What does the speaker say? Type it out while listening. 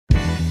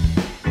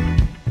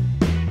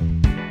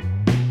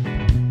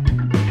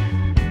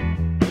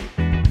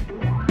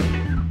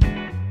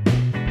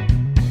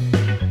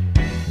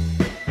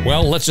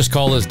Well, let's just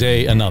call this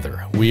day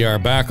another. We are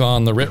back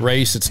on the WRIT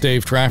Race. It's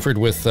Dave Trafford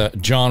with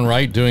John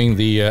Wright doing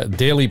the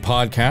daily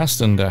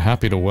podcast, and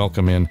happy to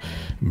welcome in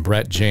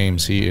Brett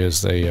James. He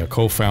is a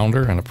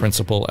co-founder and a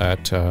principal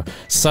at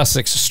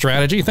Sussex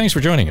Strategy. Thanks for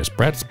joining us,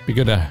 Brett. It'd be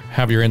good to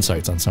have your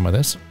insights on some of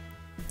this.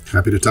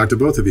 Happy to talk to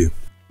both of you.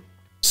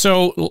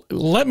 So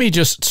let me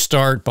just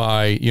start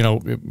by,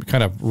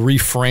 kind of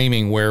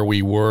reframing where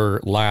we were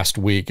last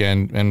week.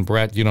 And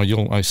Brett,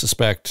 I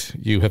suspect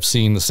you have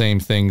seen the same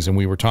things. And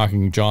we were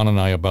talking, John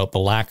and I, about the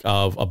lack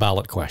of a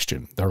ballot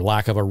question, the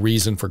lack of a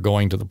reason for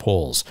going to the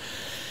polls.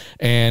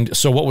 And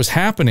so what was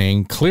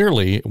happening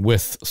clearly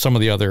with some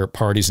of the other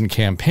parties and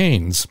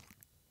campaigns,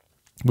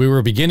 we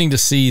were beginning to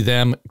see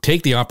them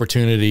take the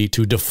opportunity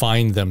to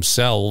define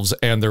themselves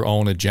and their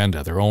own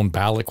agenda, their own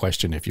ballot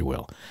question, if you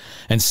will.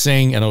 And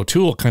Singh and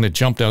O'Toole kind of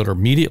jumped out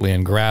immediately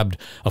and grabbed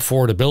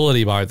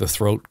affordability by the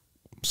throat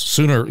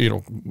sooner,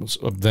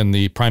 than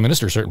the Prime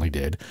Minister certainly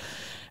did.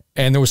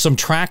 And there was some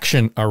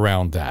traction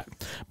around that.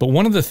 But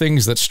one of the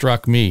things that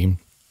struck me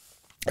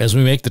as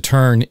we make the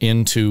turn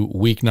into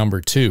week number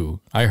 2,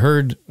 I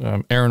heard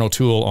Erin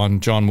O'Toole on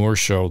John Moore's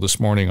show this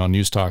morning on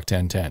News Talk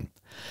 1010.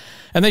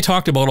 And they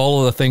talked about all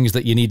of the things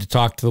that you need to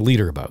talk to the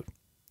leader about.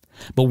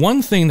 But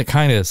one thing that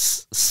kind of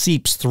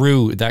seeps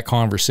through that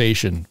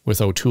conversation with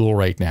O'Toole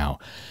right now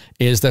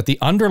is that the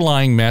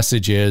underlying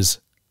message is,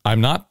 I'm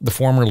not the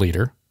former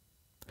leader,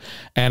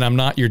 and I'm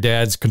not your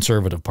dad's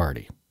Conservative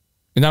Party.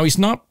 Now, he's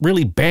not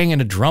really banging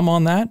a drum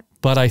on that,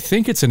 but I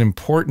think it's an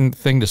important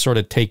thing to sort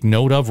of take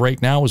note of right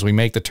now as we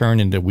make the turn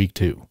into week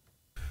 2.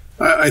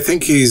 I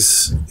think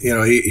he's,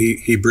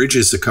 he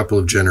bridges a couple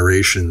of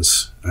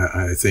generations,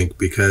 I think,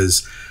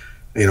 because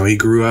he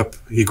grew up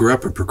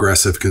a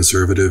progressive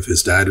conservative.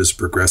 His dad is a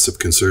progressive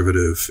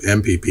conservative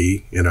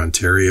MPP in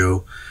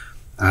Ontario.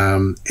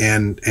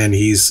 And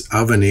he's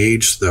of an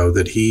age, though,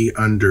 that he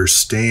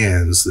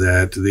understands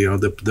that,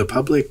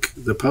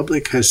 the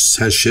public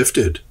has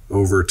shifted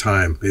over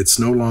time. It's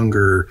no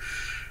longer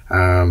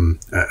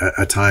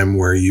a time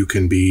where you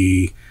can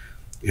be,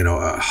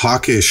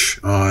 hawkish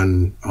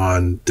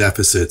on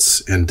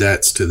deficits and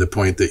debts to the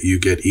point that you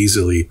get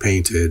easily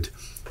painted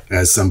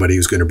as somebody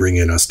who's going to bring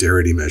in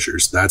austerity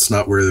measures. That's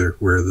not where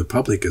the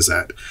public is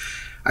at.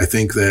 I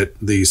think that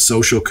the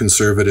social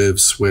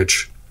conservatives,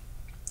 which,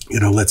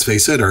 let's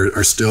face it,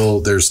 are still,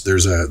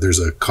 there's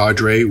a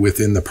cadre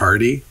within the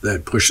party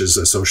that pushes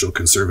a social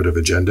conservative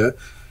agenda.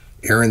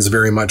 Erin's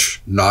very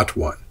much not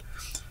one.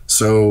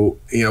 So,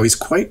 he's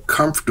quite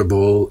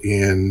comfortable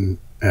in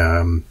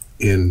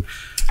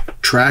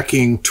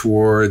tracking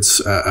towards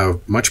a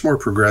much more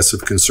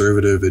progressive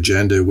conservative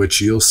agenda,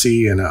 which you'll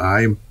see, and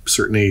I'm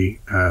certainly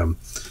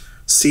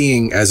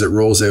seeing as it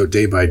rolls out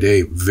day by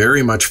day,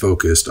 very much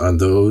focused on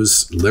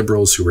those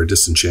Liberals who are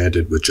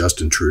disenchanted with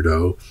Justin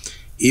Trudeau.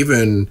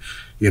 Even,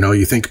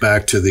 you think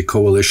back to the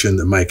coalition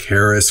that Mike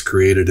Harris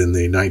created in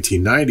the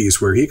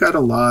 1990s, where he got a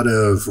lot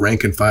of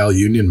rank and file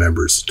union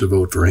members to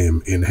vote for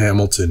him in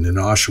Hamilton and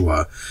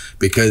Oshawa,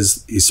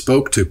 because he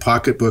spoke to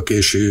pocketbook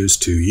issues,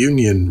 to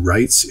union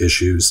rights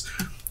issues,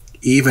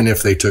 even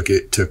if they took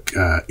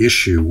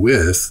issue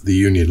with the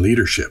union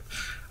leadership.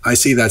 I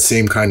see that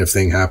same kind of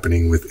thing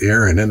happening with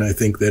Erin, and I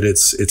think that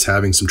it's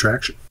having some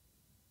traction.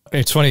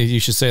 It's funny you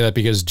should say that,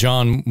 because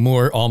John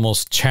Moore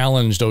almost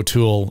challenged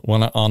O'Toole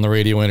on the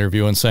radio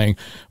interview and saying,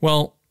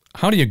 well,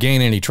 how do you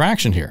gain any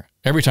traction here?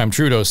 Every time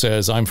Trudeau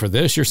says, I'm for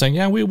this, you're saying,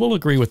 yeah, we will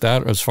agree with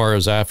that as far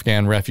as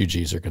Afghan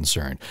refugees are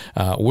concerned.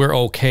 We're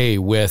okay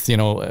with,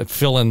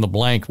 fill in the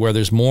blank, where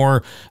there's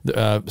more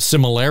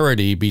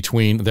similarity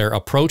between their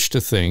approach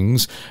to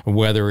things,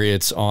 whether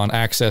it's on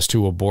access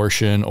to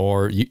abortion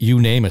or you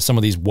name it, some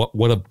of these what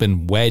would have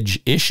been wedge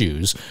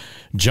issues.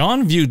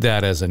 John viewed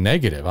that as a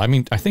negative. I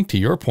mean, I think to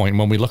your point,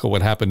 when we look at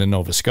what happened in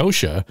Nova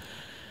Scotia,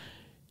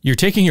 you're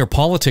taking your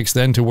politics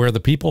then to where the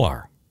people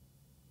are.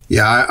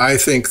 Yeah, I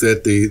think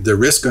that the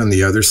risk on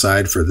the other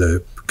side for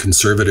the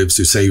conservatives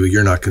who say, well,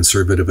 you're not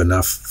conservative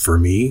enough for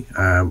me,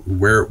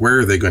 where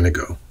are they going to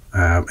go?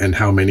 And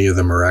how many of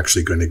them are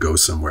actually going to go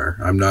somewhere?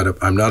 I'm not a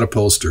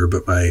pollster,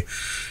 but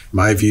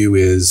my view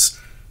is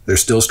they're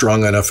still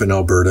strong enough in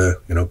Alberta.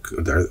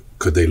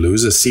 Could they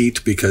lose a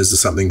seat because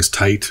something's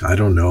tight? I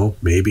don't know,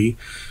 maybe.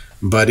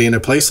 But in a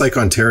place like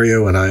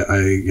Ontario, and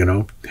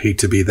I hate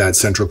to be that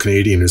central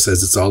Canadian who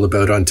says it's all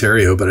about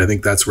Ontario, but I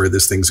think that's where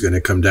this thing's going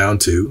to come down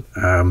to.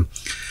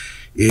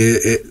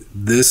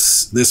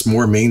 This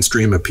more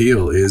mainstream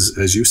appeal is,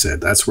 as you said,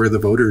 that's where the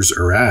voters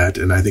are at,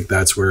 and I think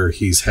that's where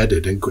he's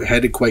headed, and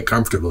headed quite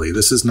comfortably.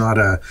 This is not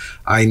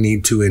I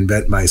need to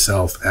invent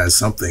myself as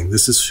something.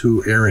 This is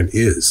who Erin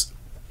is.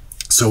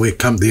 So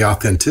the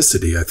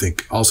authenticity, I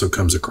think, also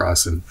comes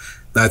across, and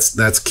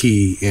that's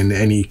key in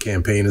any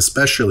campaign,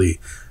 especially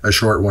a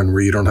short one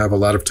where you don't have a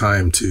lot of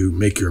time to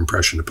make your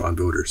impression upon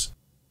voters.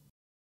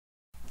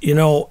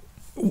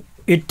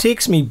 It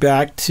takes me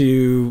back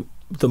to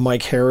the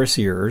Mike Harris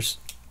years,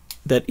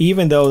 that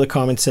even though the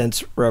common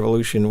sense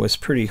revolution was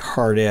pretty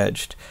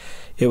hard-edged,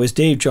 it was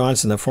Dave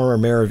Johnson, the former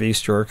mayor of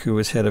East York, who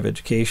was head of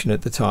education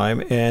at the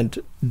time, and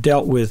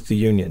dealt with the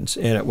unions.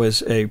 And it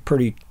was a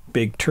pretty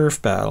big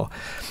turf battle.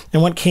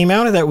 And what came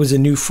out of that was a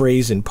new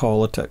phrase in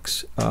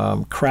politics,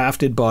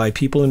 crafted by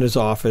people in his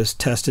office,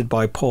 tested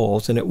by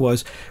polls, and it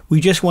was,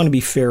 we just want to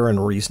be fair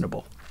and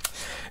reasonable.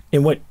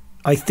 And what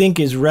I think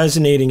is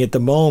resonating at the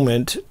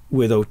moment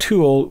with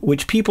O'Toole,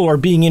 which people are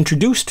being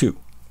introduced to,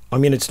 I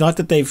mean, it's not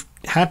that they've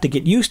had to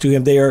get used to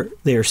him, they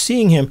are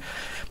seeing him,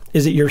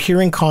 is that you're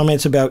hearing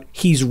comments about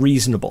he's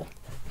reasonable.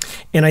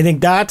 And I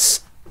think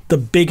that's the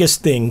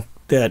biggest thing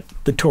that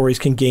the Tories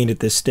can gain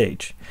at this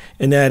stage.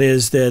 And that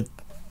is that,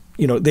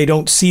 you know, they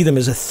don't see them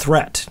as a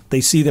threat.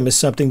 They see them as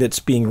something that's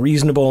being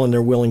reasonable, and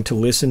they're willing to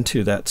listen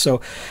to that.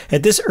 So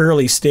at this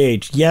early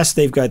stage, yes,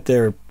 they've got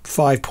their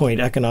 5-point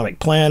economic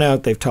plan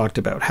out. They've talked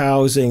about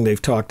housing.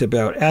 They've talked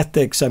about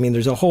ethics. I mean,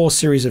 there's a whole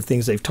series of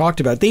things they've talked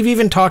about. They've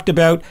even talked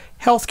about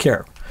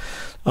healthcare,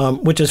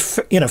 which is,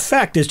 in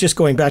effect, is just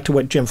going back to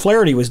what Jim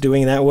Flaherty was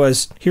doing. And that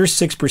was, here's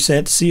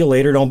 6%, see you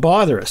later, don't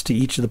bother us, to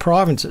each of the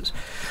provinces.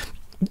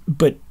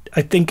 But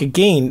I think,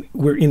 again,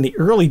 we're in the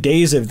early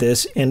days of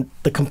this, and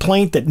the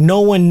complaint that no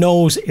one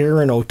knows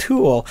Erin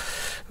O'Toole,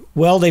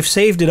 well, they've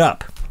saved it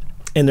up,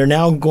 and they're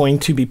now going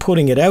to be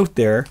putting it out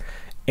there.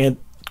 And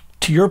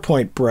to your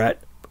point,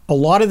 Brett, a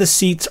lot of the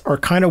seats are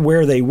kind of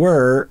where they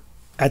were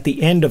at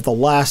the end of the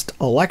last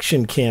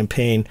election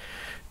campaign,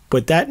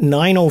 but that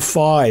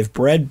 905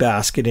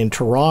 breadbasket in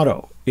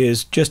Toronto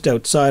is just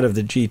outside of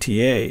the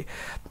GTA.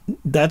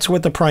 That's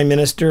what the Prime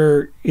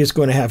Minister is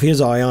going to have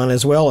his eye on,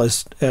 as well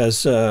as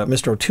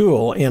Mr.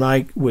 O'Toole. And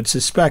I would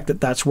suspect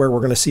that that's where we're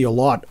going to see a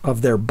lot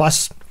of their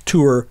bus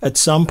tour at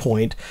some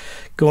point,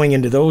 going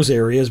into those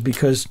areas,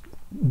 because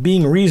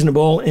being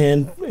reasonable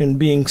and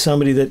being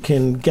somebody that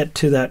can get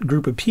to that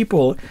group of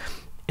people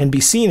and be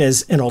seen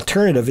as an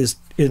alternative is,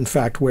 in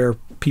fact, where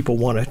people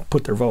want to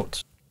put their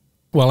votes.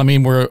 Well, I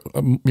mean, we're,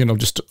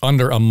 just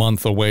under a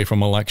month away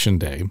from Election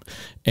Day.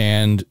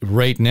 And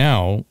right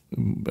now,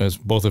 as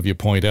both of you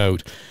point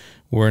out,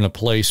 we're in a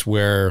place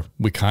where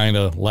we kind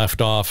of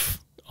left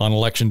off on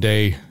Election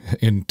Day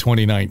in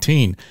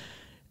 2019.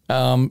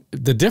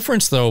 The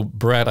difference, though,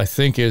 Brett, I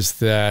think, is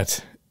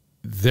that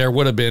there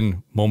would have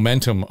been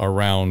momentum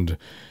around,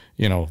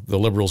 the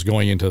Liberals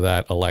going into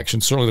that election.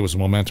 Certainly there was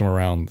momentum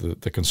around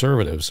the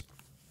Conservatives.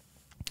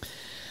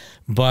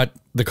 But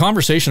the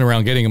conversation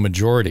around getting a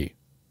majority,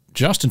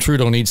 Justin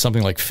Trudeau needs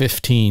something like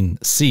 15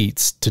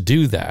 seats to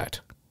do that.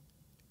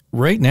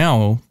 Right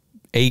now,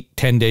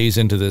 8-10 days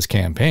into this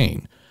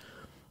campaign,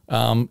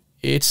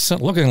 it's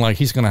looking like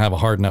he's going to have a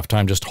hard enough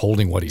time just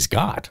holding what he's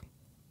got.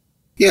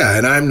 Yeah,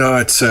 and I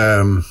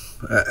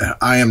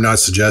am not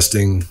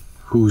suggesting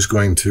who's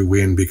going to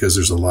win, because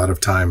there's a lot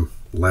of time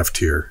left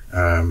here.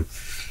 I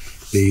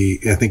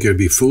think it would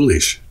be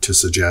foolish to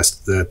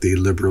suggest that the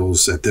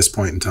Liberals at this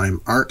point in time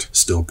aren't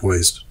still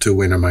poised to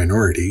win a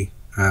minority,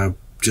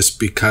 just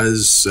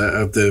because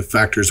of the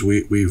factors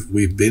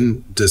we've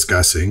been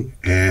discussing,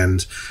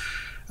 and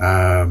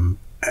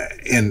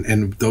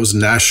those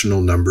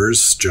national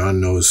numbers, John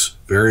knows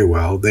very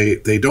well,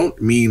 they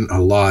don't mean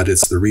a lot.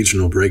 It's the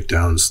regional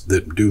breakdowns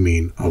that do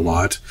mean a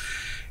lot,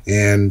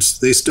 and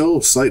they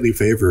still slightly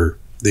favor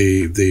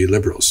the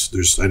Liberals.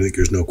 I think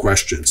there's no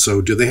question.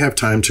 So do they have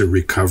time to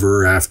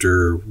recover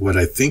after what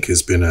I think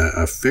has been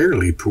a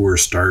fairly poor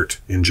start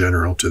in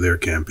general to their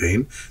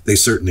campaign? They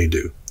certainly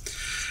do.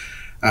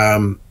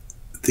 But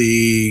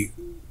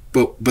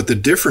the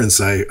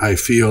difference, I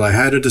feel, I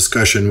had a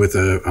discussion with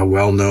a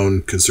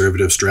well-known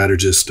Conservative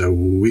strategist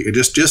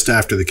just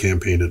after the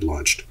campaign had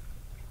launched,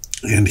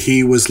 and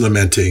he was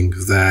lamenting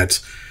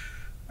that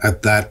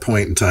at that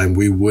point in time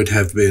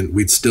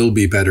we'd still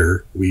be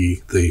better,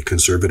 the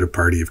Conservative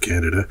Party of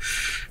Canada,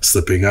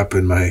 slipping up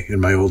in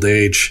my old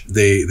age,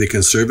 the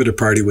Conservative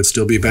Party would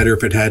still be better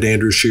if it had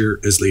Andrew Scheer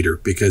as leader,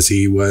 because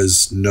he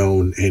was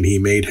known and he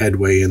made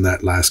headway in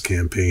that last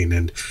campaign,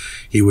 and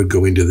he would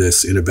go into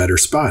this in a better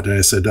spot. And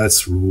I said,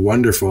 that's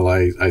wonderful.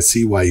 I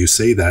see why you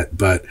say that,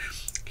 but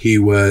he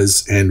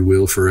was and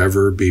will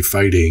forever be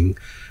fighting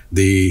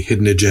the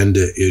hidden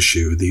agenda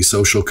issue, the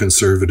social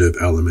conservative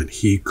element.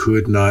 He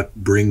could not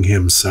bring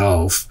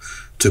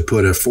himself to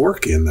put a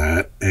fork in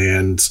that,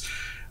 and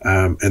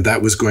that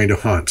was going to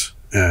haunt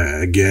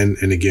again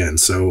and again.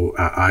 So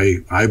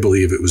I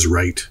believe it was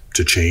right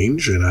to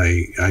change, and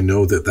I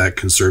know that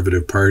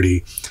Conservative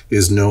Party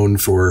is known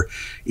for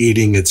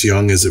eating its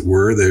young, as it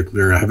were.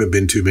 There haven't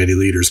been too many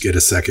leaders get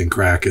a second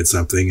crack at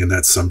something, and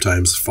that's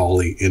sometimes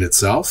folly in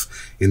itself.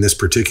 In this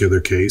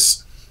particular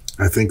case,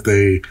 I think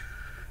they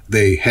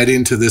head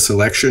into this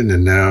election,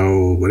 and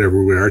now,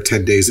 whatever we are,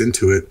 10 days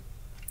into it,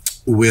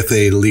 with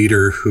a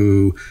leader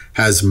who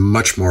has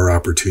much more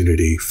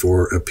opportunity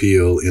for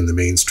appeal in the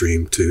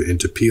mainstream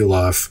to peel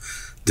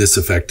off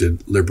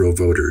disaffected Liberal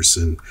voters.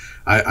 And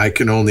I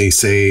can only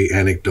say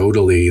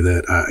anecdotally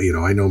that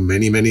I know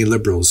many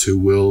Liberals who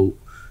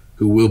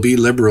will be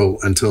Liberal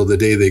until the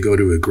day they go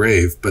to a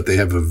grave, but they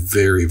have a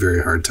very,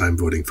 very hard time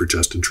voting for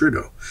Justin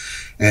Trudeau.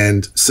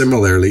 And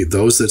similarly,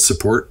 those that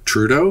support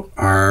Trudeau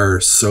are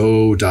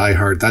so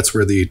diehard. That's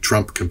where the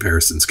Trump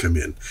comparisons come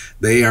in.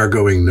 They are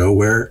going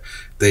nowhere.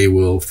 They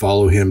will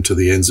follow him to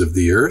the ends of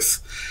the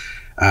earth.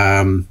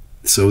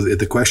 So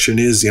the question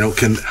is,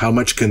 how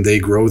much can they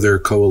grow their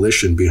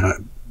coalition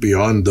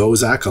beyond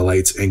those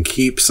acolytes and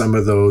keep some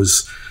of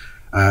those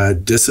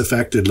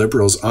disaffected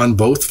Liberals on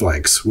both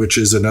flanks, which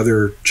is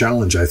another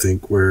challenge, I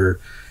think, where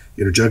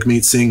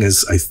Jagmeet Singh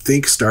is, I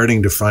think,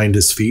 starting to find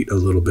his feet a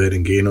little bit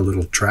and gain a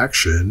little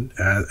traction,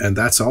 and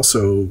that's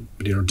also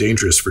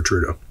dangerous for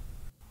Trudeau.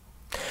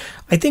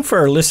 I think for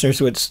our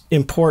listeners, what's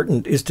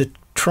important is to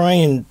try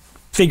and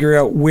figure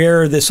out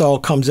where this all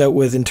comes out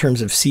with in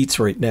terms of seats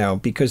right now,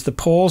 because the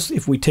polls,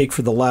 if we take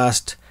for the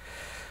last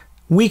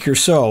week or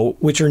so,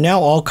 which are now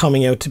all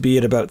coming out to be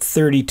at about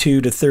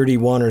 32 to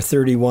 31 or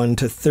 31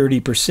 to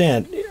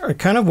 30%, are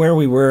kind of where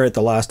we were at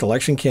the last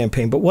election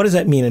campaign. But what does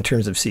that mean in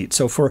terms of seats?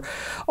 So for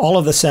all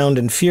of the sound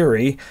and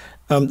fury,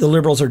 the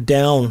Liberals are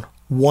down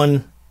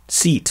 1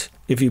 seat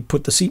if you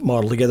put the seat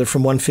model together,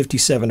 from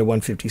 157 to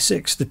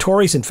 156. The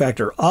Tories, in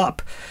fact, are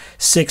up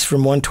 6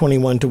 from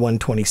 121 to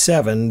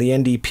 127. The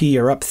NDP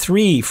are up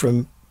 3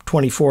 from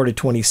 24 to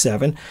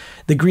 27.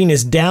 The Green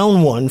is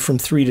down 1 from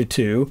 3 to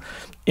 2.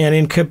 And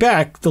in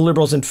Quebec, the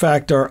Liberals, in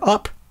fact, are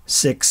up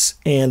 6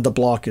 and the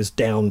Bloc is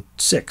down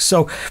 6.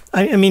 So,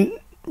 I mean,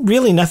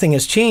 really nothing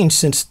has changed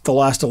since the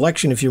last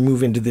election if you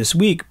move into this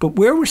week. But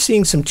where we're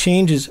seeing some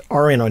changes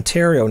are in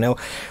Ontario. Now,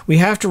 we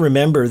have to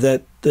remember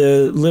that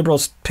the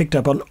Liberals picked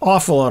up an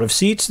awful lot of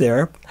seats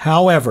there.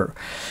 However,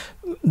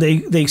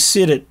 they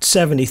sit at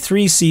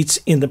 73 seats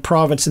in the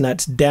province, and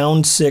that's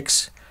down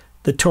 6.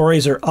 The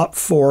Tories are up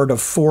 4 to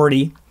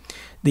 40.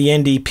 The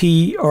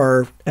NDP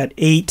are at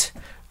 8,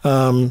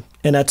 and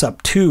that's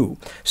up 2.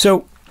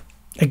 So,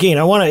 again,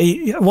 I want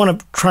to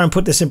try and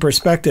put this in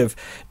perspective.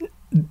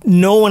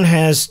 No one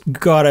has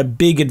got a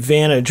big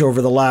advantage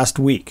over the last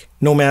week,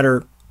 no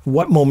matter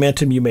what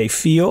momentum you may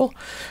feel.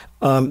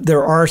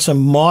 There are some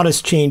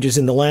modest changes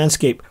in the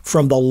landscape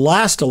from the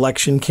last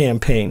election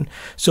campaign.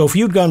 So if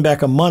you'd gone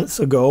back a month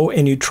ago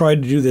and you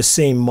tried to do the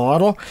same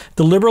model,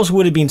 the Liberals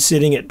would have been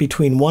sitting at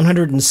between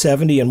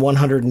 170 and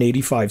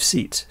 185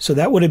 seats. So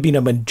that would have been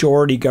a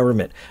majority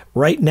government.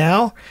 Right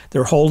now,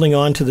 they're holding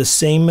on to the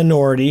same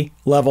minority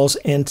levels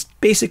and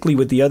basically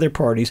with the other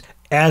parties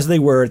as they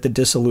were at the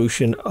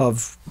dissolution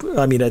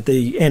at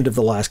the end of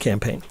the last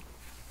campaign.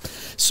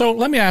 So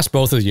let me ask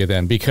both of you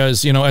then,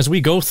 because, as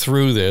we go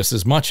through this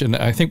as much, and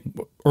I think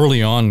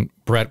early on,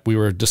 Brett, we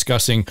were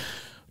discussing,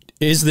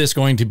 is this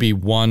going to be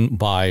won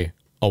by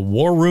a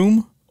war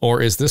room,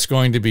 or is this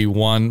going to be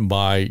won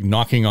by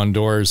knocking on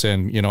doors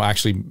and,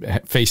 actually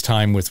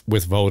FaceTime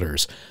with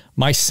voters?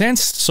 My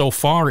sense so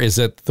far is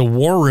that the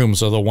war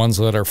rooms are the ones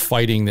that are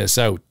fighting this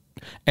out.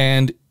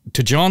 And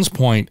to John's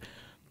point,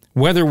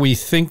 whether we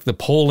think the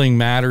polling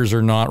matters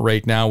or not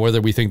right now,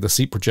 whether we think the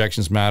seat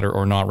projections matter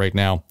or not right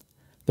now,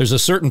 there's a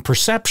certain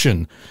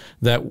perception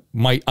that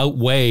might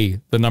outweigh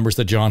the numbers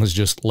that John has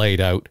just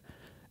laid out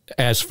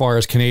as far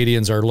as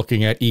Canadians are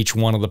looking at each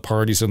one of the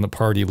parties and the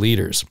party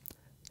leaders.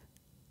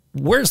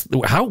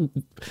 How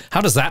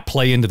does that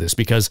play into this?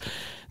 Because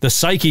the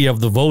psyche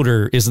of the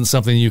voter isn't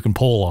something you can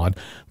poll on,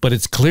 but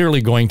it's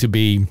clearly going to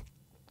be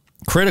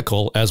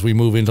critical as we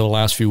move into the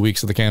last few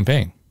weeks of the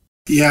campaign.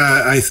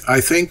 Yeah,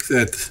 I think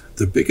that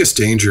the biggest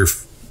danger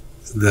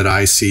that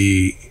I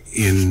see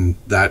in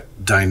that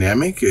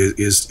dynamic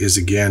is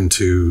again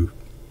to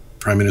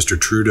Prime Minister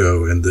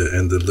Trudeau and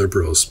the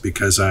Liberals,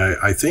 because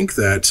I think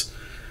that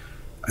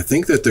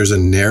there's a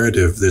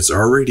narrative that's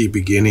already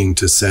beginning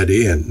to set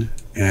in,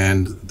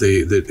 and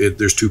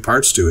there's 2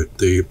 parts to it.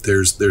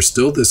 There's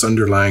still this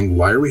underlying,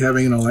 why are we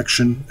having an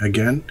election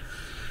again?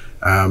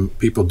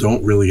 People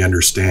don't really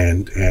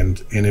understand,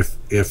 and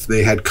if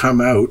they had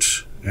come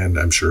out, and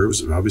I'm sure it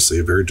was obviously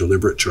a very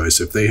deliberate choice,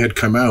 if they had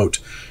come out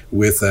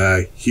with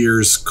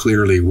here's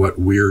clearly what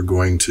we're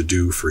going to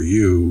do for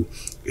you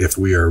if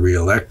we are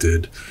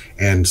reelected,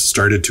 and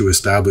started to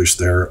establish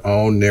their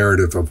own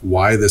narrative of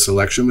why this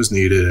election was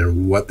needed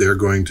and what they're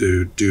going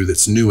to do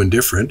that's new and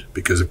different,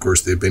 because of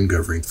course they've been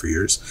governing for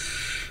years,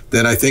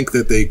 then I think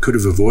that they could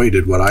have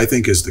avoided what I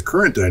think is the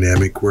current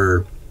dynamic,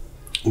 where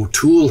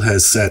O'Toole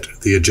has set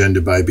the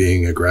agenda by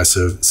being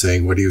aggressive,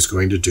 saying what he was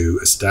going to do,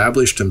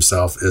 established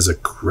himself as a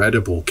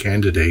credible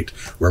candidate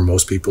where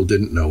most people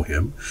didn't know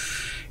him.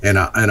 And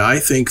I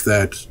think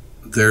that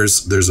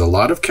there's a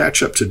lot of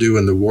catch up to do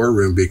in the war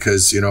room,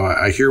 because,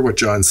 I hear what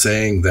John's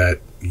saying,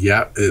 that,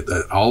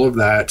 all of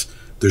that,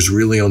 there's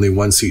really only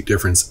 1 seat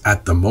difference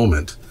at the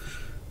moment.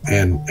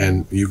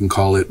 And you can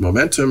call it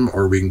momentum,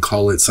 or we can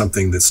call it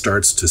something that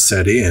starts to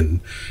set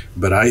in.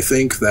 But I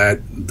think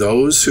that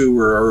those who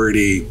were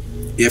already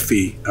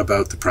iffy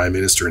about the Prime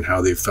Minister and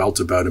how they felt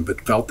about him,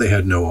 but felt they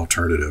had no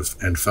alternative,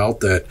 and felt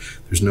that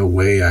there's no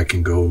way I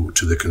can go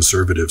to the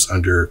Conservatives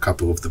under a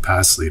couple of the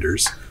past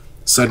leaders,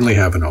 suddenly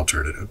have an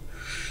alternative.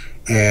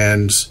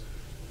 And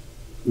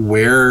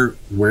where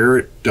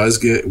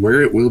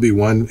it will be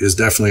won is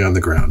definitely on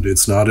the ground.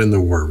 It's not in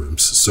the war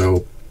rooms.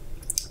 So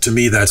to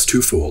me, that's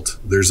twofold.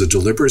 There's a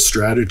deliberate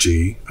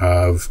strategy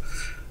of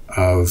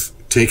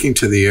taking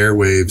to the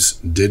airwaves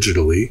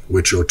digitally,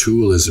 which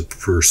O'Toole is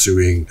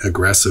pursuing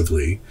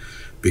aggressively,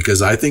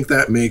 because I think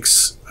that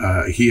makes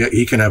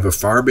he can have a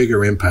far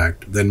bigger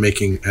impact than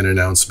making an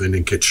announcement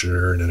in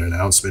Kitchener and an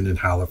announcement in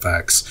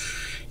Halifax.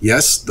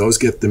 Yes, those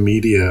get the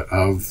media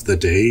of the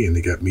day and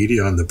they get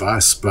media on the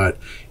bus, but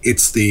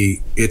it's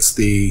the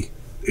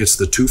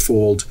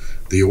twofold,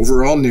 the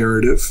overall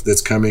narrative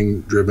that's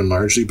coming driven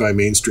largely by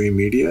mainstream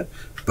media,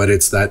 but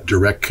it's that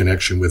direct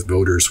connection with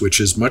voters, which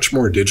is much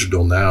more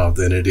digital now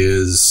than it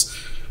is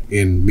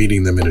in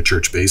meeting them in a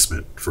church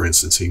basement, for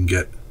instance. You can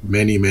get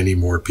many, many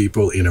more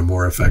people in a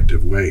more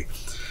effective way.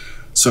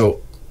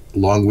 So,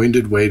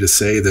 long-winded way to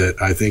say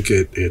that I think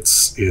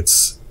it's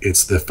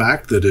the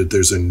fact that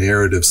there's a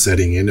narrative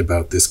setting in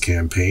about this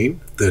campaign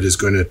that is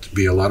going to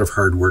be a lot of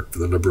hard work for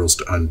the Liberals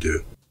to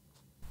undo.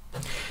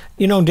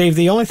 You know, Dave,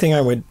 the only thing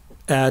I would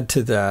add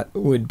to that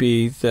would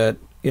be that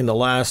in the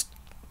last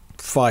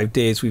 5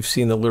 days, we've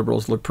seen the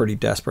Liberals look pretty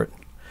desperate.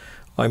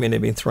 I mean,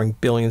 they've been throwing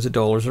billions of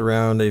dollars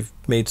around. They've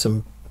made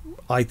some,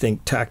 I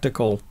think,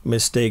 tactical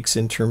mistakes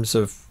in terms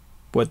of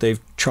what they've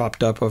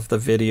chopped up of the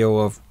video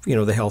of, you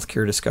know, the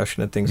healthcare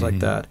discussion and things like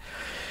that.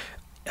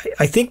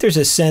 I think there's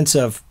a sense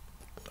of,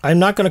 I'm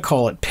not going to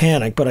call it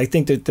panic, but I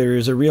think that there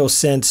is a real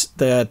sense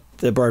that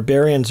the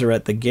barbarians are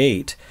at the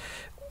gate.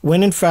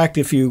 When in fact,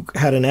 if you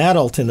had an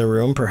adult in the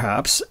room,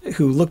 perhaps,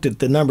 who looked at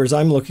the numbers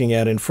I'm looking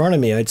at in front of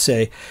me, I'd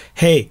say,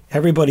 hey,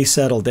 everybody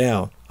settle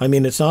down. I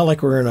mean, it's not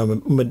like we're in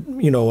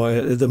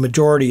the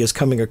majority is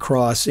coming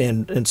across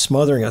and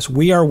smothering us.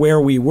 We are where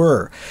we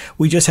were.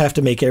 We just have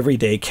to make every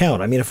day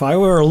count. I mean, if I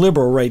were a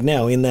Liberal right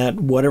now in that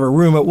whatever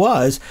room it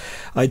was,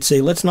 I'd say,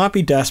 let's not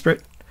be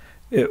desperate.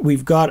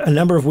 We've got a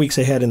number of weeks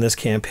ahead in this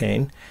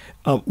campaign.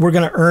 We're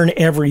going to earn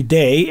every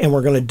day, and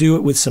we're going to do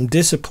it with some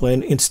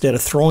discipline instead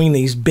of throwing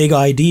these big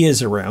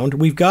ideas around.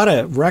 We've got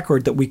a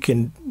record that we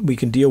can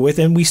deal with,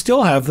 and we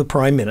still have the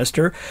Prime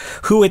Minister,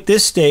 who at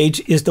this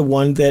stage is the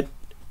one that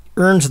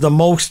earns the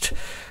most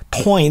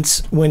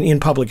points when in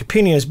public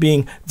opinion as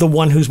being the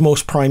one who's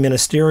most prime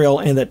ministerial,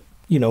 and that,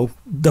 you know,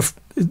 the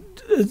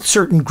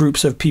certain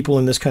groups of people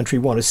in this country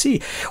want to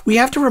see. We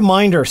have to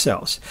remind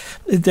ourselves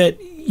that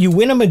you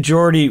win a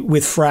majority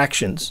with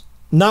fractions,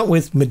 not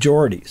with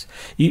majorities.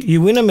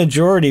 You win a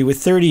majority with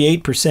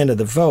 38% of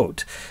the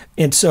vote.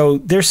 And so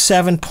they're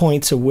 7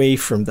 points away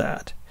from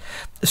that.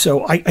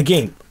 So I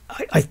think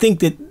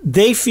that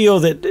they feel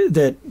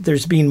that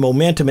there's been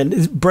momentum.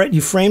 And Brett,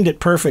 you framed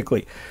it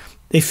perfectly.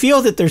 They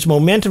feel that there's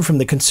momentum from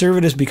the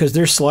Conservatives because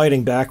they're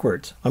sliding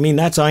backwards. I mean,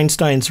 that's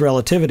Einstein's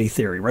relativity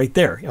theory right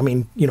there. I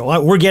mean, you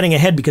know, we're getting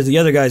ahead because the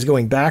other guy's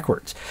going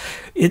backwards.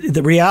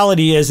 The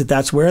reality is that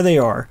that's where they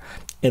are.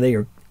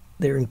 And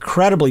they're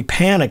incredibly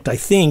panicked, I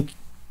think,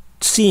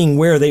 seeing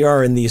where they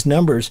are in these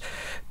numbers.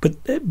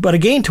 But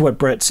again, to what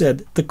Brett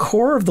said, the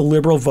core of the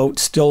Liberal vote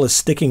still is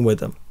sticking with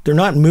them. They're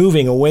not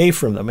moving away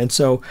from them. And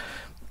so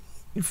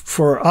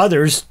for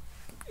others,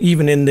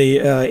 even in the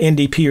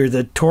NDP or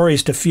the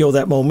Tories, to feel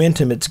that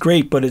momentum, it's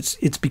great, but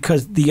it's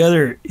because the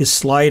other is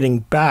sliding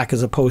back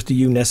as opposed to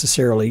you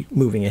necessarily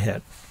moving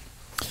ahead.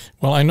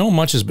 Well, I know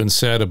much has been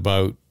said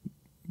about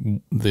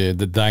the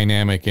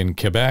dynamic in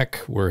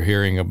Quebec. We're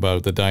hearing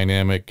about the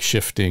dynamic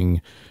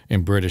shifting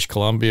in British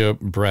Columbia.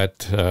 Brett,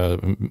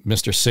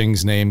 Mr.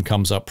 Singh's name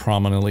comes up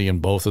prominently in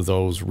both of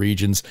those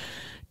regions.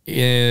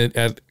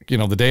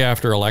 The day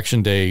after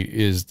Election Day,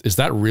 is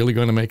that really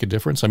going to make a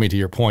difference? I mean, to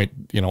your point,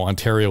 you know,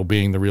 Ontario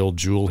being the real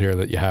jewel here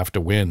that you have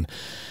to win.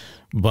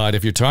 But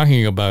if you're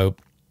talking about,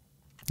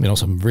 you know,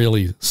 some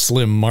really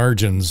slim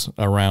margins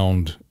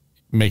around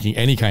making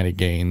any kind of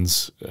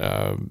gains,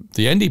 the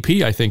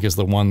NDP, I think, is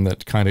the one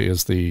that kind of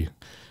is the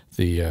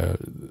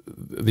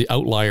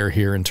outlier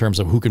here in terms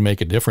of who can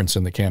make a difference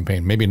in the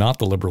campaign. Maybe not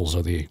the Liberals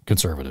or the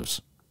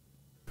Conservatives.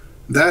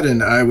 That,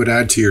 and I would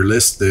add to your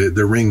list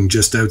the ring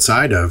just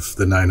outside of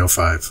the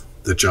 905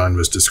 that John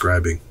was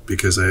describing,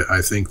 because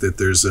I think that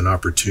there's an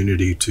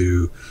opportunity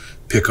to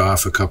pick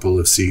off a couple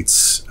of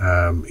seats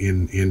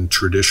in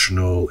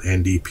traditional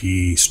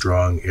NDP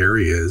strong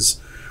areas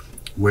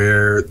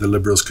where the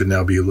Liberals could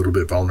now be a little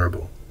bit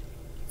vulnerable.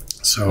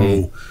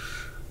 So,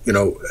 you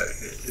know,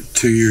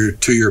 to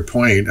your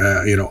point,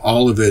 you know,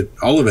 all of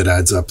it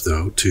adds up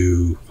though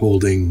to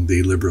holding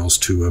the Liberals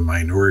to a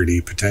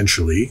minority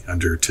potentially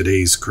under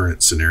today's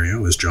current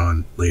scenario, as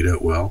John laid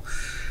out well.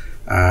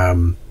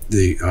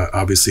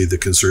 Obviously the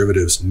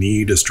Conservatives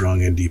need a strong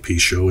NDP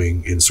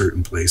showing in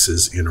certain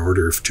places in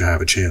order to have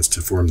a chance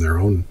to form their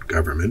own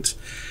government.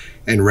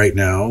 And right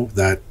now,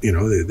 that, you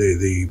know,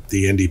 the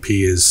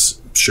NDP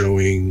is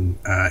showing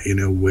in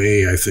a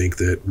way, I think,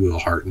 that will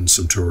hearten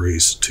some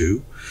Tories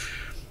too.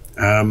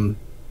 And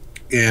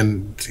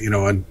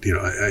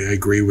I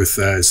agree with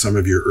some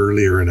of your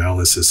earlier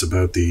analysis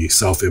about the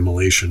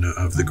self-immolation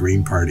of the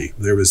Green Party.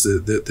 There was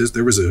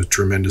a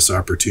tremendous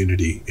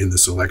opportunity in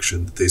this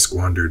election that they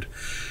squandered,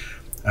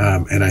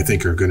 and I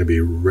think are going to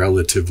be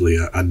relatively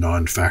a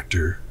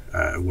non-factor,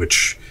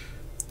 which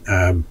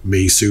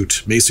may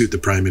suit the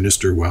Prime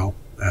Minister well.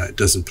 It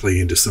doesn't play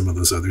into some of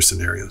those other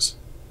scenarios.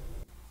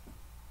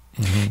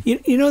 Mm-hmm.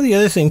 You know, the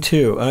other thing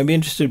too, I'd be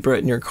interested, Brett,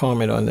 in your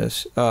comment on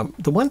this.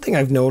 The one thing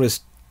I've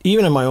noticed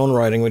even in my own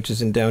riding, which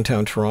is in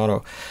downtown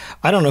Toronto,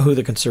 I don't know who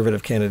the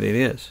Conservative candidate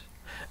is.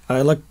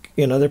 I look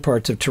in other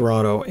parts of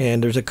Toronto,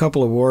 and there's a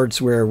couple of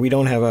wards where we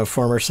don't have a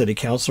former city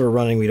councillor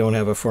running, we don't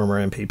have a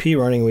former MPP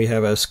running, we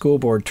have a school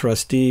board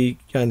trustee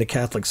on the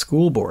Catholic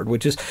School Board,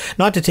 which is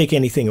not to take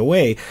anything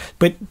away,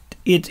 but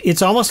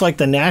it's almost like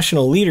the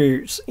national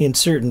leaders in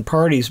certain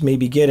parties may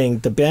be getting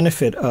the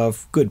benefit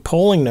of good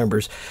polling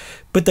numbers,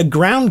 but the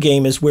ground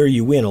game is where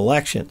you win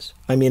elections.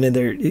 I mean, and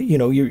there,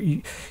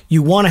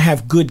 you want to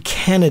have good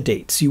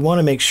candidates. You want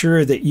to make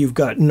sure that you've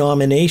got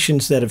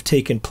nominations that have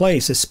taken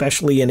place,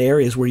 especially in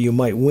areas where you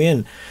might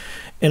win.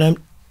 And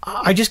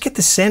I just get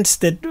the sense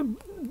that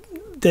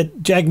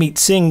Jagmeet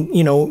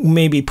Singh,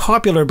 may be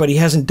popular, but he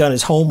hasn't done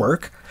his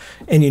homework,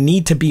 and you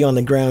need to be on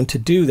the ground to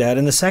do that.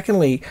 And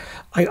secondly,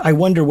 I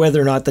wonder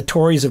whether or not the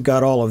Tories have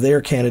got all of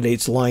their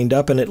candidates lined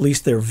up, and at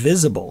least they're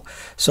visible.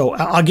 So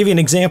I'll give you an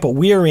example.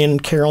 We are in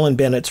Carolyn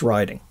Bennett's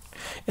riding.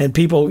 And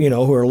people,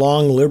 who are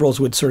long liberals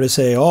would sort of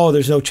say, oh,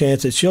 there's no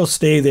chance that she'll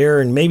stay there,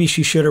 and maybe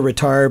she should have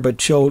retired,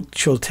 but she'll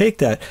take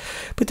that.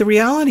 But the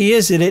reality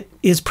is that it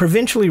is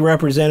provincially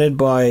represented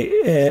by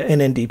an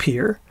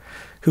NDPer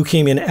who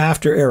came in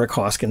after Eric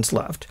Hoskins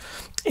left.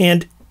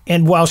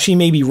 And while she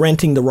may be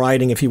renting the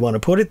riding, if you want to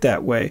put it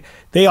that way,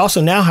 they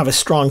also now have a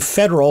strong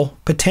federal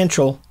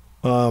potential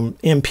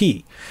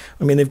MP.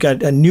 I mean, they've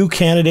got a new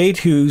candidate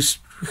who's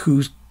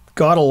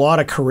got a lot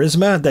of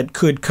charisma that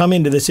could come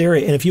into this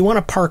area. And if you want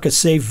to park a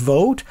safe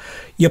vote,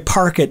 you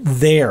park it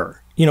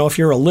there. If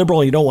you're a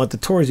liberal and you don't want the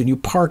Tories, and you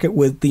park it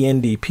with the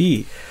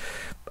NDP.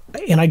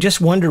 And I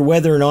just wonder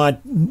whether or not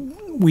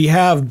we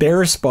have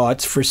bare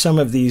spots for some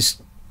of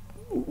these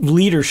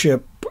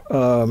leadership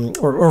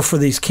or for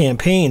these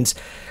campaigns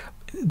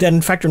that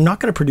in fact are not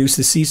going to produce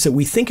the seats that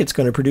we think it's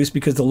going to produce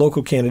because the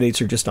local candidates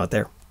are just not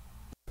there.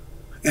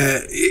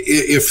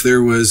 If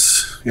there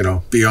was,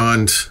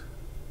 beyond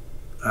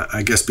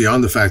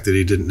the fact that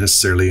he didn't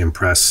necessarily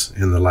impress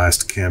in the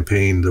last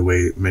campaign the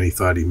way many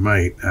thought he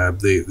might,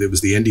 it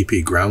was the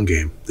NDP ground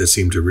game that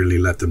seemed to really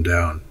let them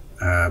down.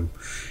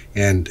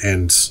 And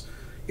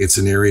it's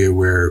an area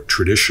where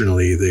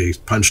traditionally they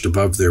punched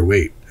above their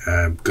weight.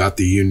 Got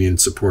the union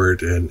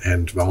support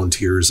and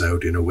volunteers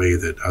out in a way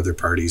that other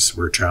parties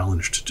were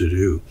challenged to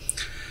do.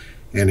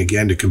 And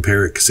again, to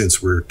compare it, since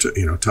we're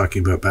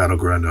talking about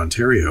Battleground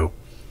Ontario,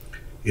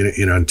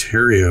 in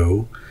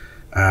Ontario,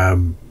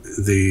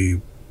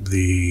 the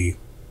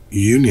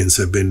unions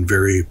have been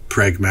very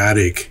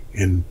pragmatic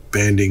in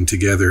banding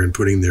together and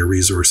putting their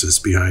resources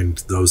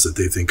behind those that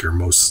they think are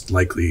most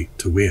likely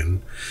to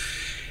win.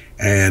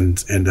 And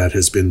that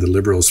has been the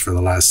Liberals for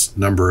the last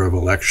number of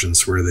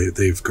elections where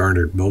they've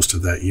garnered most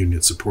of that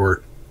union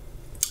support.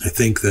 I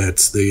think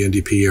that the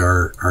NDP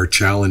are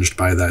challenged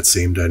by that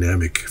same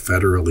dynamic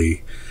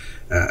federally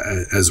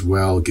as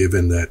well,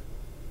 given that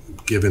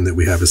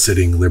we have a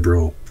sitting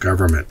Liberal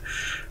government.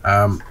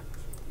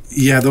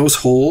 Those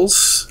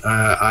holes,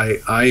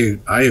 I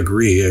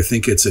agree. I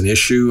think it's an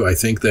issue. I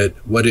think that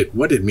what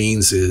it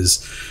means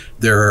is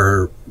there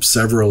are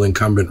several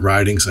incumbent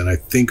ridings, and I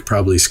think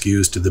probably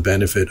skews to the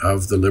benefit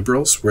of the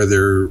Liberals, where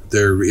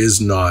there is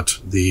not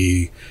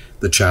the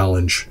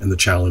challenge and the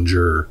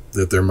challenger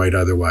that there might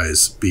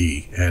otherwise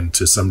be. And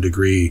to some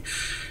degree,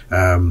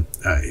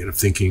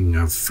 thinking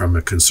of from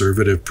a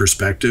conservative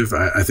perspective,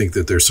 I think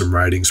that there's some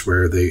ridings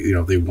where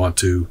they want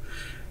to.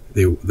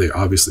 They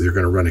obviously are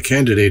going to run a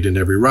candidate in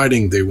every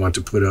riding. They want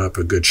to put up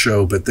a good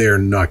show, but they are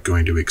not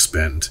going to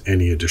expend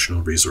any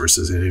additional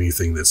resources in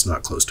anything that's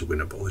not close to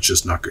winnable. It's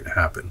just not going to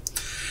happen.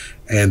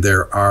 And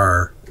there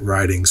are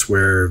ridings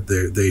where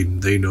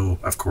they know,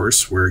 of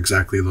course, where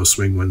exactly those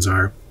swing ones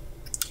are.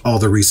 All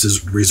the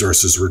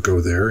resources will go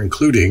there,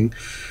 including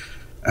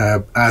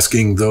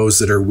asking those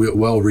that are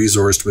well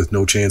resourced with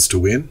no chance to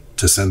win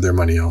to send their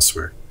money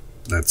elsewhere.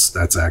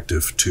 That's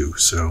active too.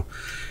 So.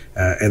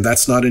 And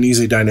that's not an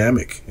easy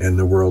dynamic in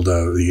the world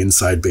of the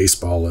inside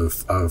baseball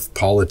of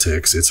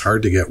politics. It's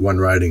hard to get one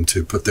riding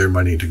to put their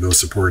money to go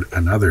support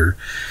another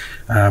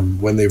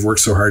when they've worked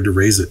so hard to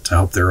raise it to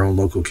help their own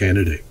local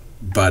candidate.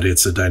 But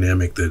it's a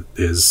dynamic that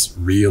is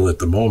real at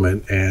the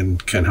moment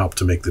and can help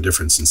to make the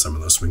difference in some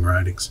of those swing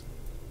ridings.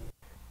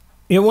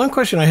 One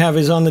question I have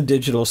is on the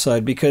digital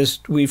side, because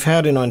we've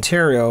had in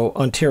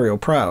Ontario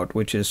Proud,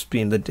 which has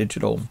been the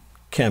digital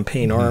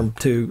campaign arm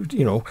to,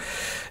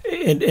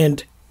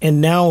 and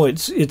now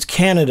it's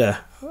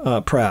Canada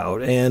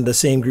Proud, and the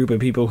same group of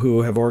people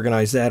who have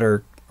organized that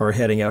are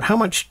heading out. How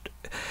much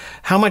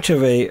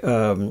of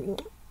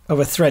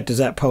a threat does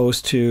that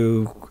pose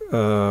to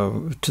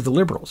the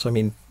Liberals? I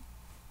mean,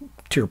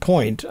 to your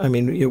point,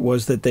 it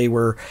was that they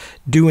were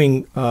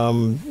doing,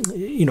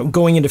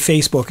 going into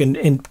Facebook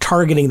and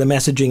targeting the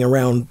messaging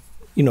around,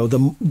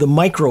 the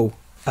micro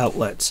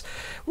outlets.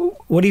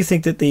 What do you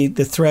think that the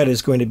threat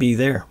is going to be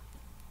there?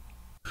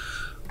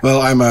 Well,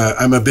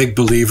 I'm a big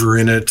believer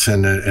in it,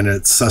 and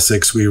at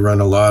Sussex we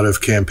run a lot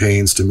of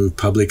campaigns to move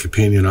public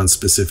opinion on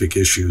specific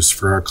issues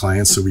for our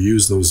clients. So we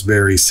use those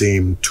very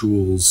same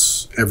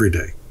tools every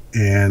day,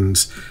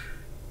 and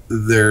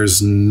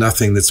there's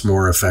nothing that's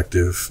more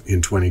effective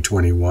in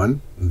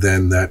 2021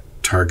 than that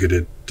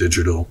targeted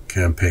digital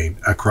campaign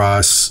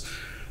across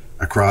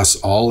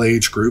all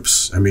age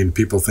groups. I mean,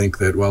 people think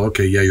that, well,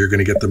 okay, yeah, you're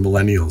going to get the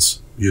millennials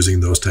using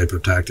those type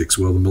of tactics.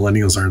 Well, the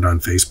millennials aren't on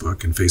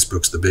Facebook, and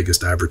Facebook's the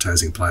biggest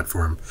advertising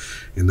platform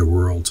in the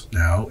world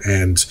now.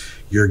 And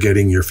you're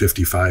getting your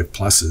 55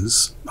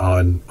 pluses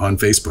on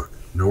Facebook,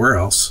 nowhere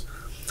else.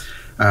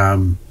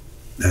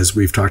 As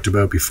we've talked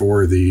about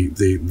before,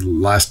 the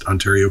last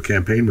Ontario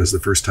campaign was the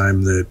first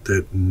time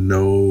that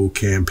no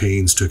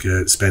campaigns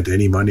spent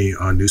any money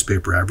on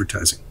newspaper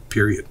advertising,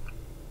 period.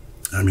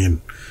 I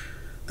mean,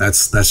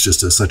 that's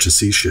just such a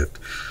sea shift.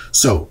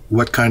 So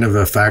what kind of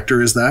a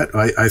factor is that?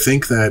 I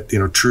think that,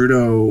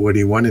 Trudeau, when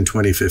he won in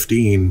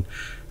 2015,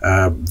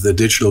 the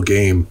digital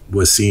game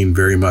was seen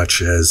very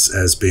much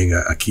as being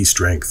a key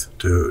strength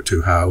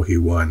to how he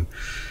won.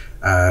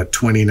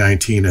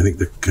 2019, I think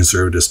the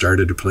Conservatives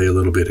started to play a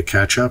little bit of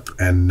catch up.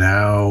 And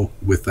now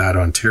with that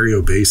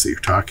Ontario base that you're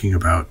talking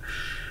about,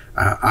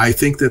 I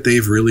think that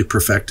they've really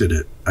perfected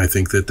it. I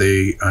think that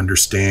they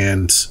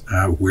understand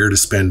where to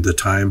spend the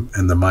time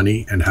and the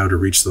money and how to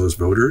reach those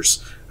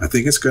voters. I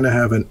think it's going to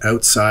have an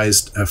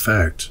outsized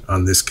effect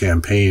on this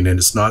campaign. And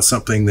it's not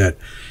something that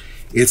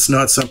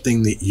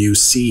you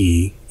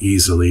see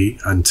easily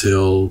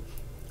until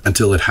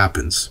it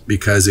happens,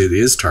 because it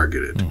is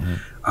targeted. Mm-hmm.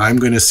 I'm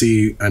going to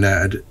see an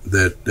ad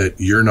that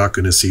you're not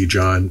going to see,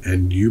 John,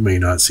 and you may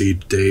not see,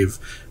 Dave,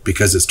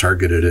 because it's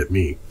targeted at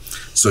me.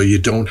 So you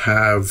don't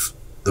have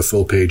the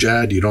full page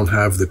ad. You don't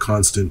have the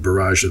constant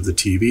barrage of the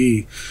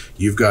TV.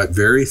 You've got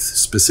very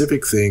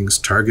specific things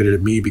targeted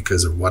at me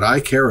because of what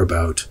I care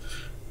about,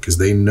 because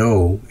they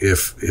know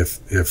if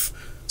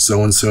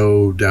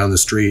so-and-so down the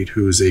street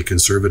who's a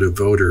conservative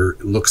voter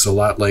looks a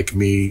lot like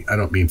me, I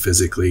don't mean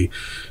physically,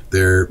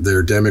 their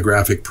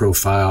demographic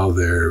profile,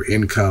 their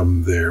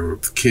income, their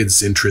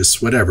kids'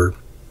 interests, whatever,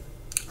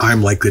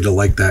 I'm likely to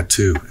like that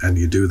too. And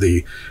you do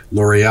the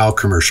L'Oreal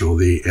commercial,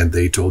 and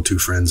they told two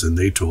friends and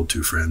they told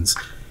two friends.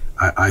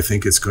 I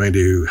think it's going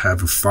to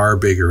have a far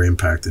bigger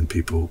impact than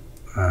people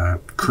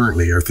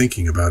currently are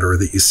thinking about, or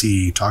that you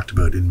see talked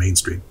about in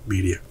mainstream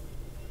media.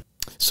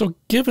 So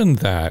given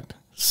that,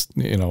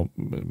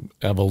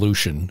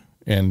 evolution,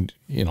 and,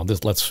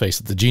 let's face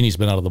it, the genie's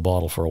been out of the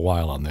bottle for a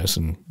while on this,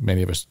 and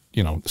many of us,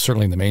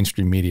 certainly in the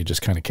mainstream media,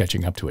 just kind of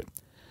catching up to it.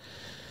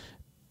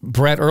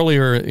 Brett,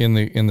 earlier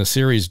in the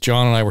series,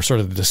 John and I were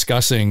sort of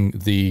discussing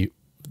the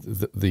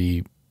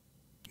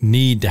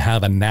need to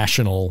have a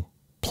national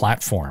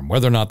platform,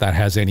 whether or not that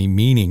has any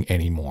meaning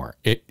anymore.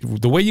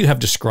 The way you have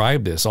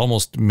described this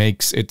almost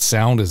makes it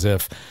sound as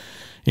if,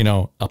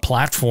 a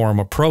platform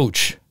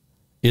approach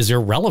is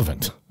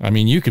irrelevant. I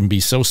mean, you can be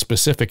so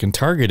specific and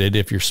targeted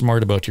if you're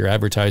smart about your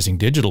advertising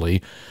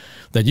digitally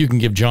that you can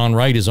give John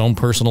Wright his own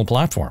personal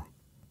platform.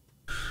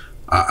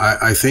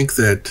 I think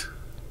that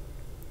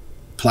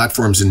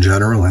platforms in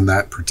general, and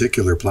that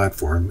particular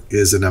platform,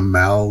 is an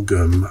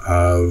amalgam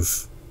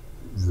of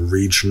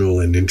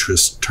regional and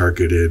interest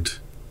targeted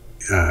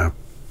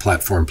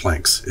platform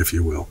planks, if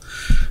you will.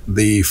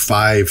 The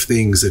 5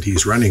 things that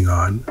he's running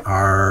on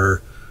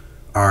are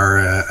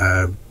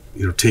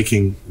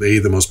taking A,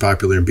 the most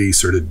popular, and B,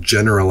 sort of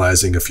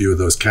generalizing a few of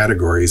those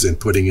categories and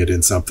putting it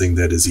in something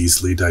that is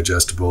easily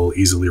digestible,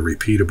 easily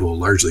repeatable,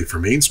 largely for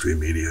mainstream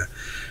media.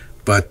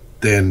 But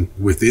then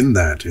within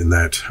that, in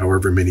that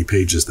however many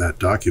pages that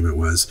document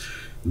was,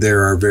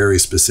 there are very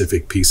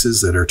specific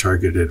pieces that are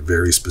targeted at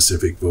very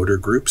specific voter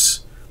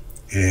groups.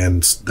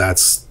 And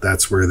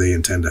that's where they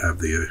intend to have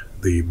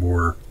the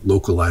more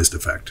localized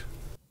effect.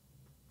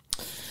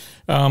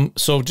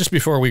 So just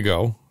before we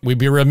go, we'd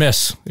be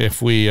remiss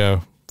if we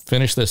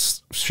finish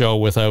this show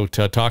without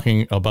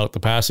talking about the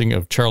passing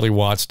of Charlie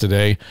Watts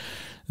today,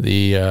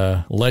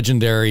 the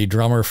legendary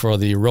drummer for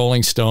the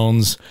Rolling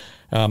Stones.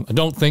 I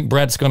don't think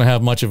Brett's going to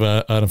have much of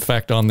an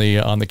effect on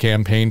the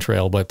campaign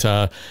trail, but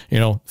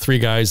 3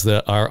 guys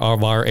that are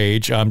of our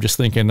age, I'm just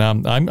thinking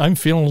I'm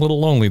feeling a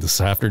little lonely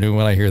this afternoon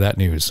when I hear that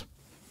news.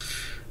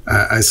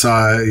 I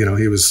saw,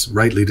 he was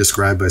rightly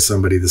described by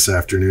somebody this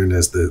afternoon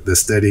as the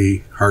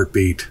steady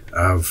heartbeat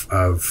of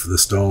the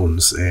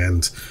Stones.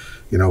 And,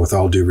 with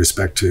all due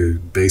respect to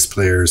bass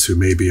players who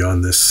may be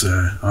on this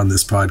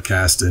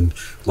podcast and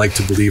like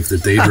to believe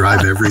that they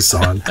drive every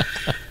song,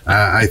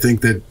 I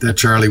think that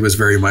Charlie was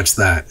very much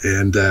that.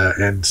 And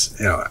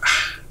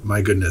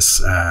my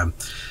goodness,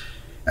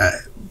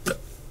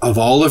 of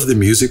all of the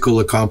musical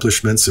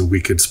accomplishments, and we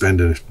could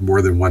spend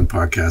more than one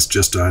podcast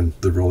just on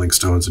the Rolling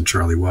Stones and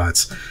Charlie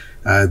Watts,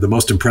 the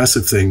most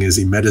impressive thing is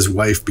he met his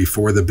wife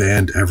before the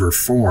band ever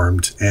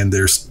formed, and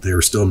they're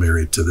still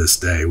married to this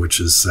day, which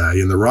is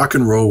in the rock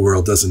and roll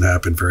world doesn't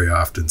happen very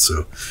often.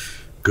 So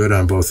good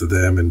on both of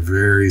them, and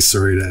very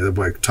sorry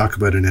to talk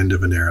about an end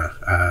of an era.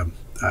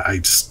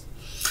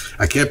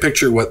 I can't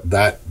picture what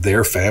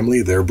their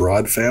family, their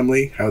broad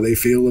family, how they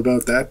feel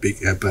about that.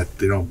 But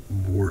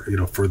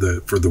for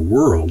the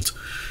world,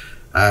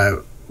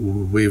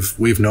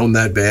 we've known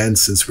that band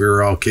since we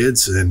were all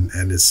kids, and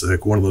it's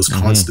like one of those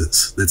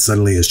constants that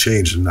suddenly has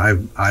changed. And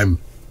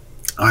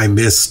I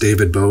miss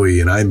David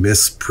Bowie, and I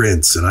miss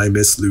Prince, and I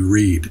miss Lou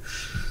Reed.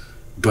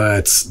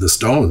 But the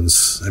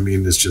Stones, I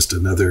mean, is just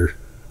another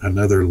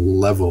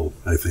level,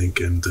 I think,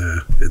 and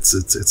it's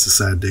a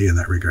sad day in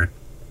that regard.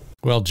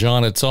 Well,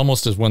 John, it's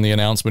almost as when the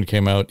announcement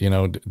came out,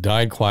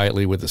 died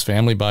quietly with his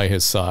family by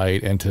his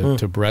side. And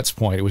to Brett's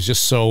point, it was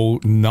just so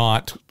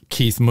not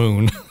Keith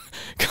Moon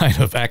kind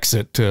of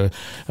exit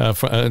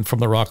from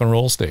the rock and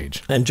roll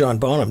stage. And John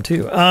Bonham,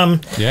 too. Yeah,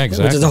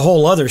 exactly. Which is a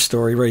whole other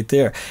story right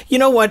there. You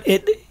know what?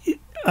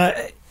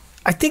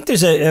 I think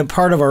there's a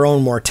part of our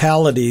own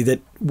mortality that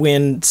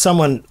when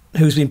someone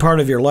who's been part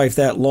of your life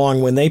that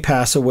long, when they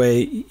pass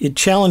away, it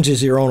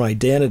challenges your own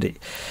identity.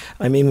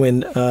 I mean, when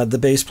the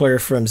bass player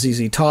from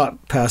ZZ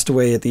Top passed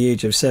away at the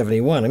age of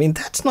 71, I mean,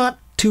 that's not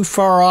too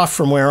far off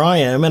from where I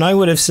am. And I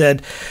would have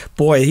said,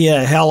 boy, he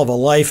had a hell of a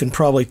life and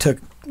probably took,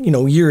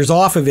 years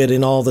off of it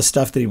in all the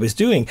stuff that he was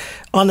doing.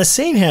 On the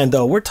same hand,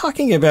 though, we're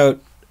talking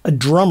about a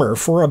drummer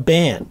for a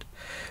band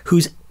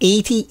who's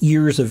 80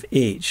 years of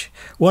age,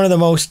 one of the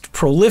most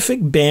prolific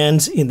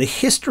bands in the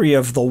history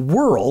of the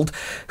world,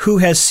 who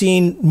has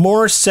seen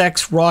more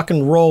sex, rock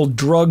and roll,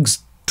 drugs,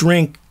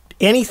 drink,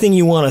 anything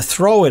you want to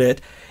throw at it,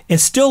 and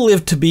still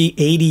lived to be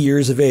 80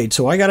 years of age.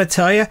 So I got to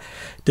tell you,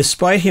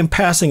 despite him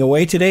passing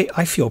away today,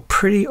 I feel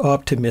pretty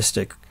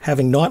optimistic,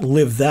 having not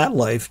lived that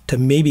life, to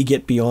maybe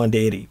get beyond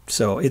 80.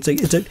 So it's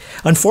a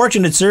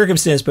unfortunate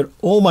circumstance, but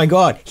oh my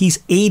God,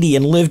 he's 80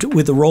 and lived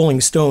with the Rolling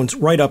Stones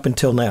right up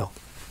until now.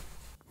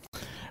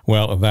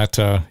 Well,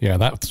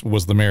 that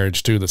was the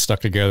marriage, too, that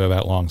stuck together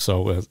that long.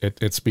 So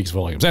it speaks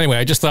volumes. Anyway,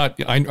 I just thought,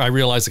 I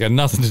realized it got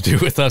nothing to do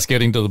with us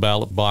getting to the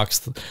ballot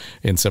box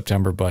in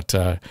September, but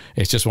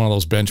it's just one of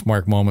those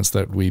benchmark moments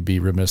that we'd be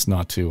remiss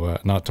not to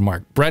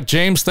mark. Brett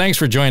James, thanks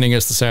for joining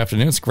us this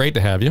afternoon. It's great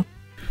to have you.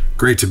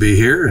 Great to be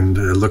here, and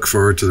look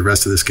forward to the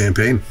rest of this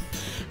campaign.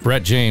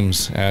 Brett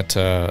James at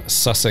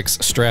Sussex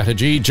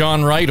Strategy.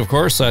 John Wright, of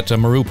course, at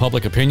Maru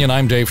Public Opinion.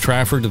 I'm Dave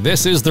Trafford.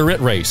 This is the WRIT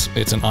Race.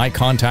 It's an eye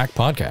contact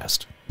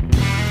podcast.